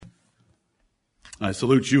I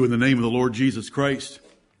salute you in the name of the Lord Jesus Christ,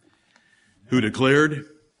 who declared,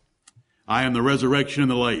 I am the resurrection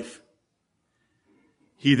and the life.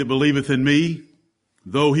 He that believeth in me,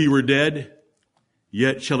 though he were dead,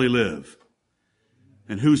 yet shall he live.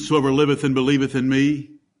 And whosoever liveth and believeth in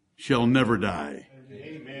me shall never die.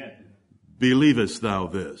 Amen. Believest thou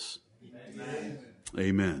this? Amen.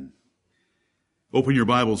 Amen. Open your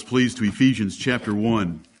Bibles, please, to Ephesians chapter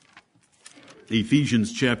 1.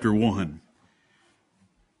 Ephesians chapter 1.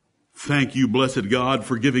 Thank you, blessed God,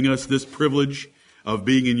 for giving us this privilege of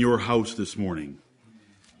being in your house this morning.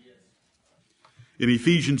 In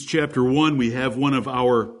Ephesians chapter 1, we have one of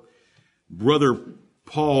our brother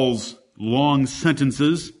Paul's long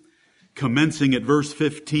sentences, commencing at verse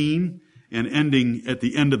 15 and ending at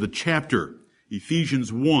the end of the chapter.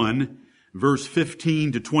 Ephesians 1, verse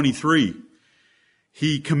 15 to 23.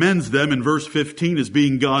 He commends them in verse 15 as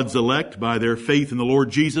being God's elect by their faith in the Lord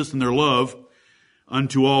Jesus and their love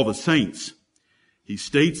unto all the saints. He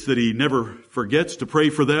states that he never forgets to pray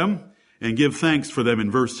for them and give thanks for them in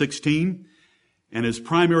verse 16. And his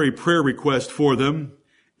primary prayer request for them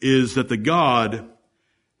is that the God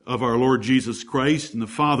of our Lord Jesus Christ and the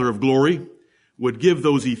Father of glory would give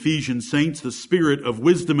those Ephesian saints the spirit of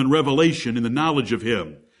wisdom and revelation in the knowledge of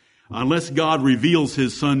him. Unless God reveals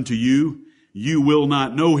his Son to you, you will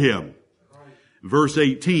not know him. Verse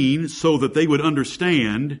 18, so that they would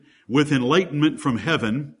understand with enlightenment from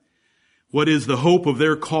heaven what is the hope of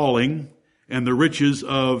their calling and the riches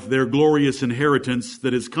of their glorious inheritance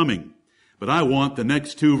that is coming. But I want the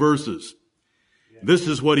next two verses. This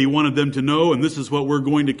is what he wanted them to know, and this is what we're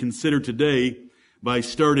going to consider today by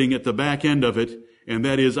starting at the back end of it, and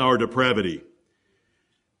that is our depravity.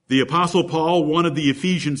 The Apostle Paul wanted the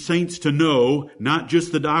Ephesian saints to know not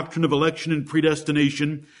just the doctrine of election and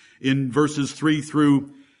predestination in verses 3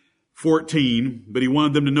 through 14, but he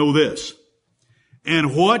wanted them to know this.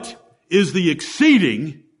 And what is the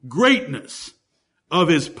exceeding greatness of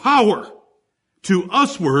his power to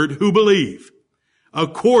usward who believe,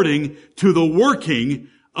 according to the working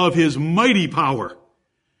of his mighty power,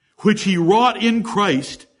 which he wrought in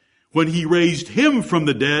Christ when he raised him from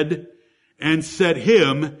the dead and set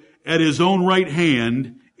him at his own right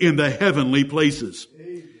hand in the heavenly places.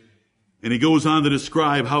 And he goes on to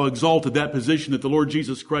describe how exalted that position that the Lord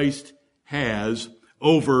Jesus Christ has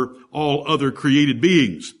over all other created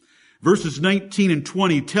beings. Verses 19 and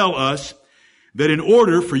 20 tell us that in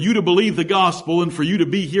order for you to believe the gospel and for you to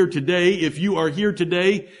be here today, if you are here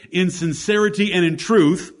today in sincerity and in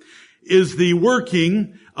truth, is the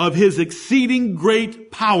working of his exceeding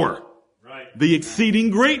great power. Right. The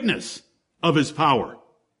exceeding greatness of his power.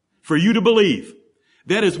 For you to believe.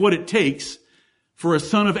 That is what it takes for a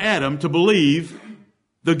son of Adam to believe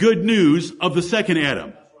the good news of the second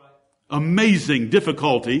Adam. Amazing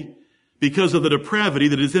difficulty because of the depravity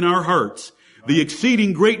that is in our hearts. The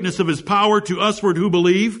exceeding greatness of his power to usward who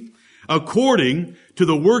believe, according to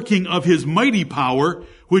the working of his mighty power,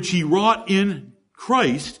 which he wrought in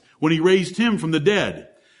Christ when he raised him from the dead.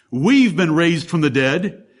 We've been raised from the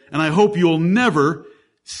dead, and I hope you'll never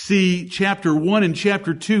see chapter 1 and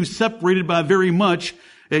chapter 2 separated by very much,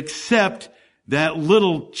 except that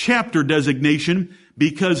little chapter designation,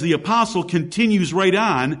 because the apostle continues right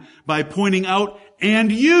on by pointing out,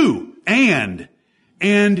 and you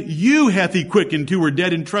hath he quickened who were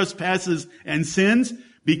dead in trespasses and sins,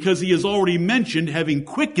 because he has already mentioned having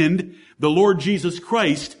quickened the Lord Jesus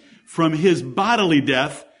Christ from his bodily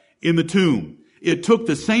death in the tomb. It took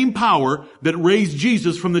the same power that raised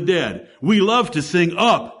Jesus from the dead. We love to sing,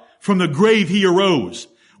 up from the grave he arose.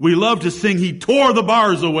 We love to sing, he tore the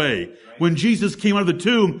bars away when Jesus came out of the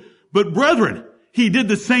tomb. But brethren, he did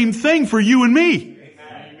the same thing for you and me.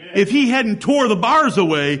 Amen. If he hadn't tore the bars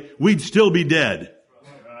away, we'd still be dead.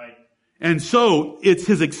 Right. And so it's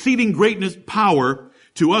his exceeding greatness power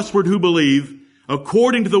to usward who believe,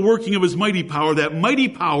 according to the working of his mighty power, that mighty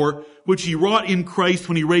power which he wrought in Christ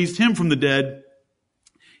when he raised him from the dead.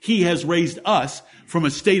 He has raised us from a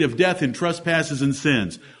state of death in trespasses and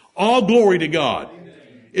sins. All glory to God.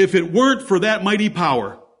 If it weren't for that mighty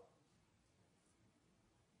power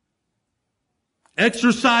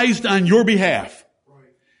exercised on your behalf,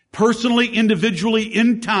 personally, individually,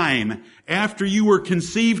 in time, after you were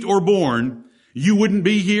conceived or born, you wouldn't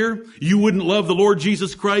be here. You wouldn't love the Lord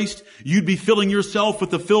Jesus Christ. You'd be filling yourself with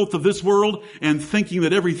the filth of this world and thinking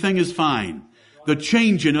that everything is fine. The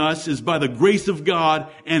change in us is by the grace of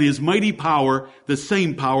God and his mighty power, the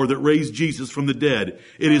same power that raised Jesus from the dead.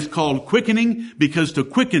 It is called quickening because to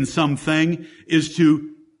quicken something is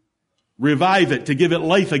to revive it, to give it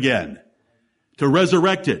life again, to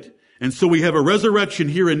resurrect it. And so we have a resurrection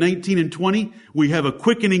here in 19 and 20. We have a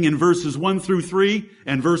quickening in verses 1 through 3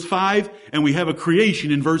 and verse 5. And we have a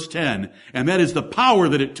creation in verse 10. And that is the power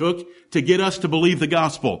that it took to get us to believe the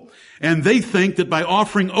gospel. And they think that by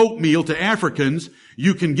offering oatmeal to Africans,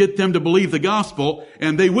 you can get them to believe the gospel.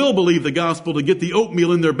 And they will believe the gospel to get the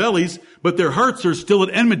oatmeal in their bellies. But their hearts are still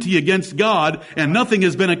at enmity against God. And nothing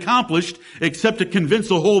has been accomplished except to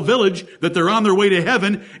convince a whole village that they're on their way to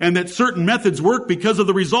heaven and that certain methods work because of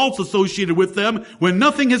the results associated with them when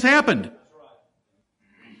nothing has happened.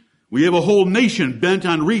 We have a whole nation bent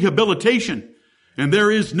on rehabilitation. And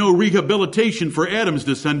there is no rehabilitation for Adam's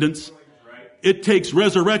descendants. It takes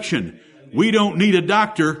resurrection. We don't need a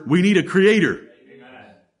doctor. We need a creator.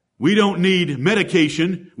 We don't need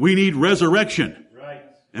medication. We need resurrection.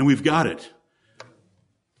 And we've got it.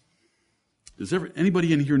 Does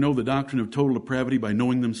anybody in here know the doctrine of total depravity by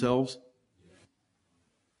knowing themselves?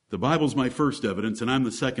 The Bible's my first evidence, and I'm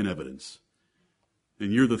the second evidence.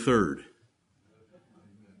 And you're the third.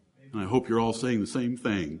 And I hope you're all saying the same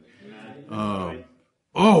thing. Oh,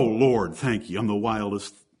 Lord, thank you. I'm the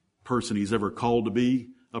wildest person he's ever called to be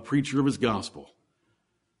a preacher of his gospel.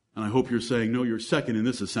 And I hope you're saying, no, you're second in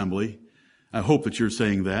this assembly. I hope that you're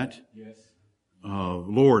saying that. Yes.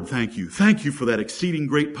 Lord, thank you. Thank you for that exceeding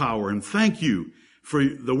great power. And thank you for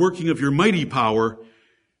the working of your mighty power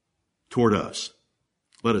toward us.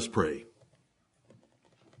 Let us pray.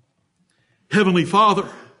 Heavenly Father,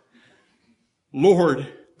 Lord,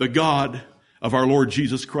 the God of our Lord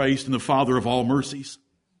Jesus Christ and the Father of all mercies,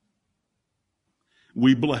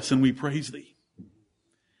 we bless and we praise thee.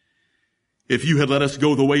 If you had let us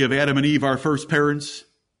go the way of Adam and Eve, our first parents,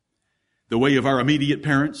 the way of our immediate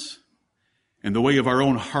parents, and the way of our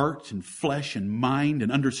own heart and flesh and mind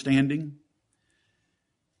and understanding,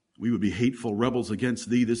 we would be hateful rebels against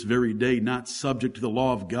thee this very day, not subject to the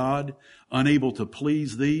law of God, unable to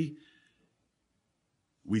please thee.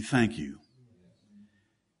 We thank you.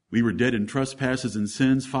 We were dead in trespasses and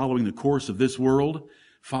sins, following the course of this world,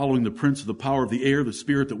 following the prince of the power of the air, the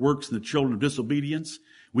spirit that works in the children of disobedience.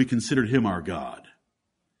 We considered him our God.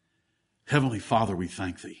 Heavenly Father, we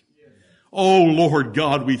thank thee. Oh, Lord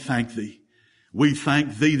God, we thank thee. We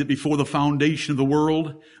thank thee that before the foundation of the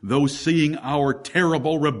world, though seeing our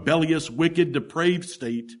terrible, rebellious, wicked, depraved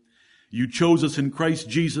state, you chose us in Christ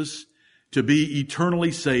Jesus to be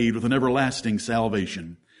eternally saved with an everlasting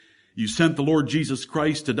salvation. You sent the Lord Jesus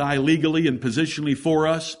Christ to die legally and positionally for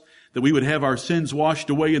us, that we would have our sins washed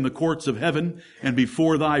away in the courts of heaven and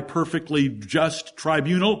before thy perfectly just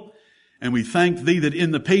tribunal. And we thank thee that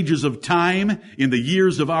in the pages of time, in the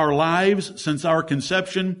years of our lives, since our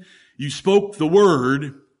conception, you spoke the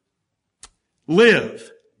word, live.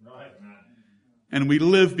 And we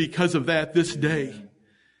live because of that this day.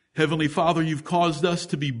 Heavenly Father, you've caused us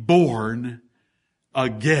to be born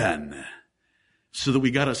again so that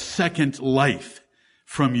we got a second life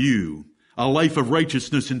from you, a life of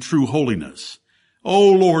righteousness and true holiness.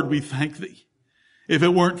 Oh, Lord, we thank thee. If it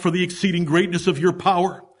weren't for the exceeding greatness of your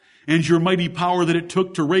power and your mighty power that it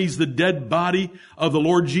took to raise the dead body of the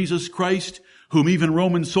Lord Jesus Christ, whom even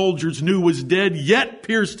Roman soldiers knew was dead, yet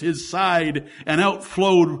pierced his side and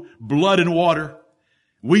outflowed blood and water,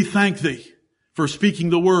 we thank thee for speaking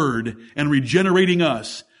the word and regenerating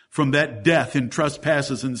us from that death in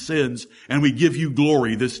trespasses and sins. And we give you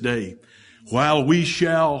glory this day. While we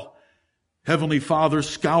shall, Heavenly Father,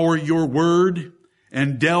 scour your word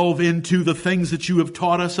and delve into the things that you have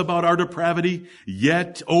taught us about our depravity,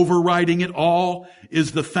 yet overriding it all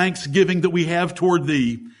is the thanksgiving that we have toward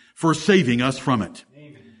thee for saving us from it.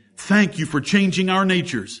 Amen. Thank you for changing our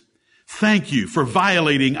natures. Thank you for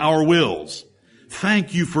violating our wills.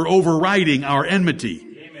 Thank you for overriding our enmity.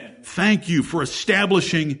 Amen. Thank you for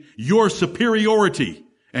establishing your superiority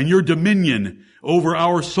and your dominion over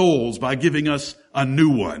our souls by giving us a new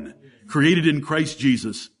one, created in Christ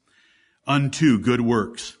Jesus unto good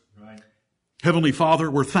works. Right. Heavenly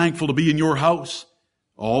Father, we're thankful to be in your house,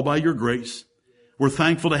 all by your grace. We're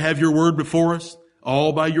thankful to have your word before us,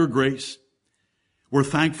 all by your grace. We're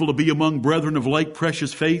thankful to be among brethren of like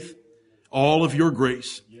precious faith, all of your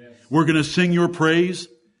grace. Yes. We're going to sing your praise,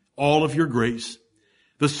 all of your grace.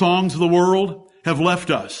 The songs of the world have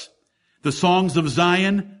left us. The songs of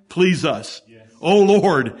Zion please us. Yes. Oh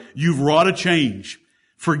Lord, you've wrought a change.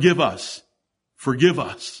 Forgive us. Forgive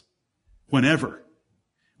us. Whenever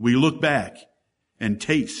we look back and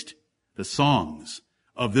taste the songs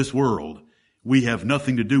of this world, we have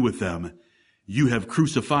nothing to do with them. You have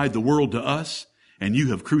crucified the world to us, and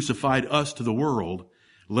you have crucified us to the world.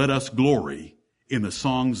 Let us glory in the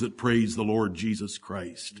songs that praise the Lord Jesus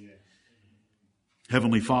Christ. Yes.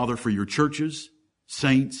 Heavenly Father, for your churches,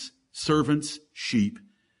 saints, servants, sheep,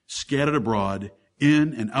 scattered abroad,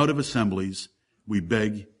 in and out of assemblies, we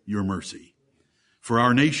beg your mercy. For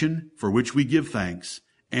our nation, for which we give thanks,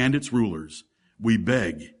 and its rulers, we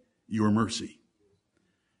beg your mercy.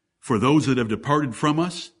 For those that have departed from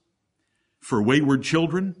us, for wayward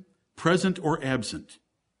children, present or absent,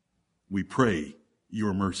 we pray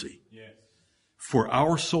your mercy. Yes. For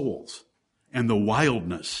our souls and the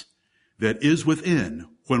wildness that is within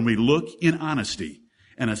when we look in honesty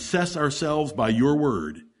and assess ourselves by your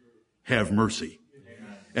word, have mercy.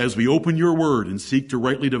 Amen. As we open your word and seek to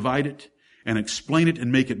rightly divide it and explain it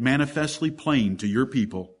and make it manifestly plain to your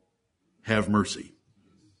people, have mercy.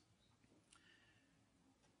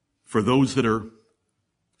 For those that are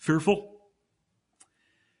fearful,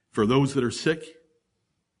 for those that are sick,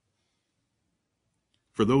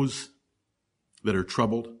 for those that are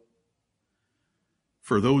troubled,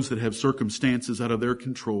 for those that have circumstances out of their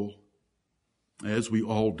control, as we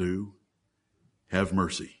all do, have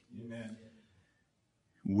mercy. Amen.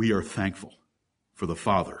 We are thankful for the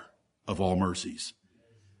Father of all mercies.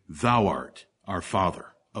 Thou art our Father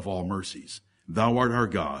of all mercies. Thou art our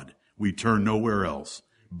God. We turn nowhere else.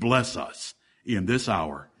 Bless us in this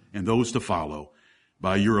hour and those to follow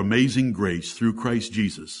by your amazing grace through Christ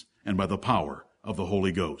Jesus and by the power of the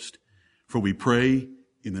Holy Ghost. For we pray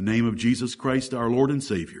in the name of Jesus Christ, our Lord and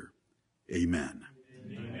Savior. Amen.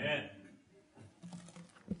 Amen.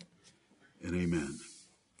 And amen.